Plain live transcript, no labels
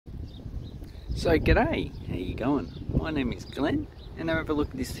So g'day, how you going? My name is Glenn and have a look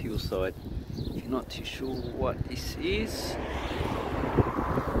at this hillside. If you're not too sure what this is,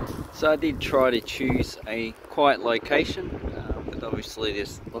 so I did try to choose a quiet location, but obviously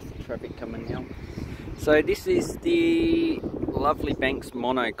there's lots of traffic coming now. So this is the Lovely Banks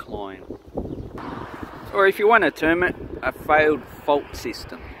Monocline, or if you want to term it, a failed fault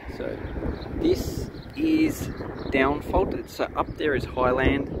system. So this is down faulted, so up there is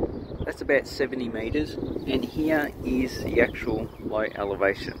highland. That's about 70 meters, and here is the actual low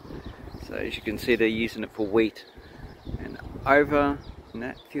elevation. So as you can see, they're using it for wheat, and over in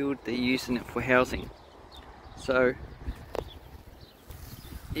that field they're using it for housing. So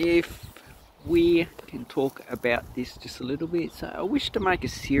if we can talk about this just a little bit, so I wish to make a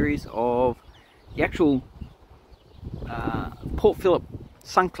series of the actual Port Phillip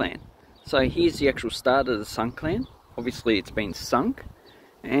Sunkland. So here's the actual start of the Sunkland. Obviously it's been sunk,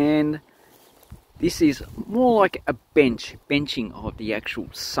 and this is more like a benching of the actual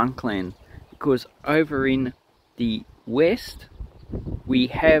Sunkland, because over in the west we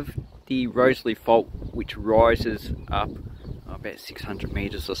have the Rosalie Fault, which rises up about 600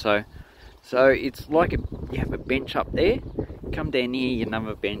 meters or so. So it's like you have a bench up there, come down here,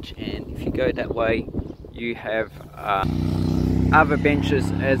 another bench, and if you go that way you have other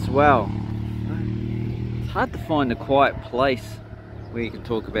benches as well. It's hard to find a quiet place where you can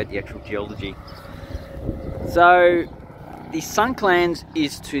talk about the actual geology. So the Sunklands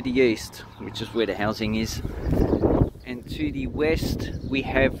is to the east, which is where the housing is, and to the west we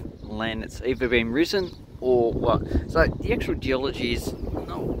have land that's either been risen or what. So the actual geology is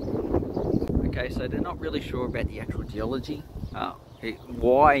okay, so they're not really sure about the actual geology,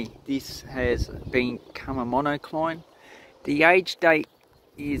 why this has become a monocline. The age date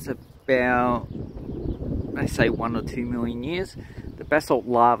is about, they say, 1 or 2 million years. The basalt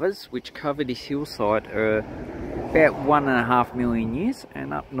lavas which cover this hillside are about 1.5 million years,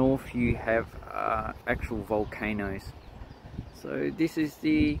 and up north you have actual volcanoes. So this is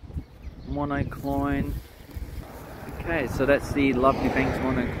the monocline. Okay, so that's the Lovely Banks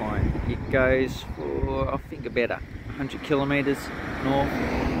Monocline. It goes for, I think, about 100 kilometers north.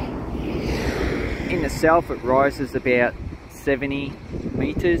 In the south it rises about 70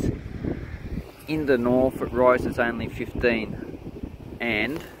 meters. In the north it rises only 15.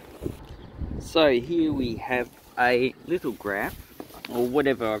 And so here we have a little graph, or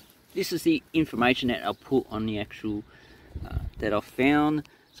whatever. This is the information that I'll put on the actual that I found.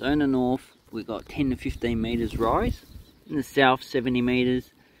 So in the north we've got 10 to 15 meters rise. In the south 70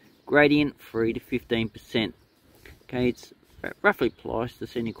 meters. Gradient 3 to 15%. Okay, it's roughly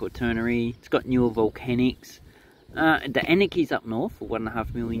Pleistocene Quaternary. It's got newer volcanics. The Anaki's up north for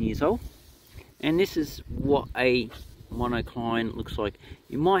 1.5 million years old. And this is what a monocline looks like.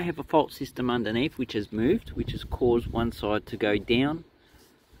 You might have a fault system underneath which has moved, which has caused one side to go down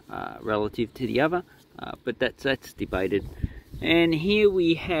relative to the other, but that's debated. And here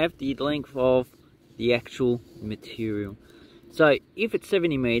we have the length of the actual material. So if it's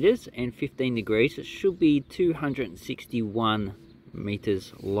 70 meters and 15 degrees, it should be 261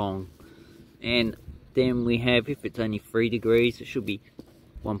 meters long. And then we have, if it's only 3 degrees, it should be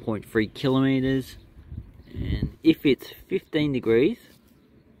 1.3 kilometers. And if it's 15 degrees,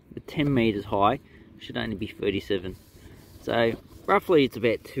 the 10 meters high, should only be 37. So roughly it's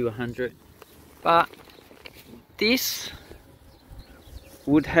about 200. But this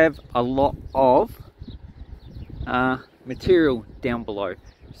would have a lot of material down below.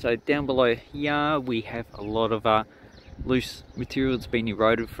 So down below here we have a lot of loose material that's been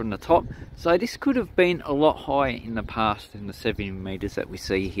eroded from the top. So this could have been a lot higher in the past than the 70 meters that we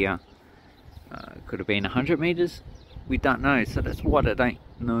see here. Could have been 100 meters, we don't know. So that's why they don't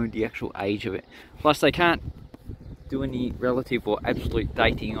know the actual age of it. Plus they can't do any relative or absolute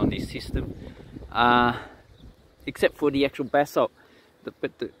dating on this system, except for the actual basalt.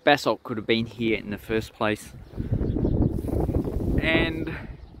 But the basalt could have been here in the first place. And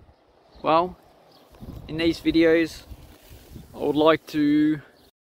well, in these videos I would like to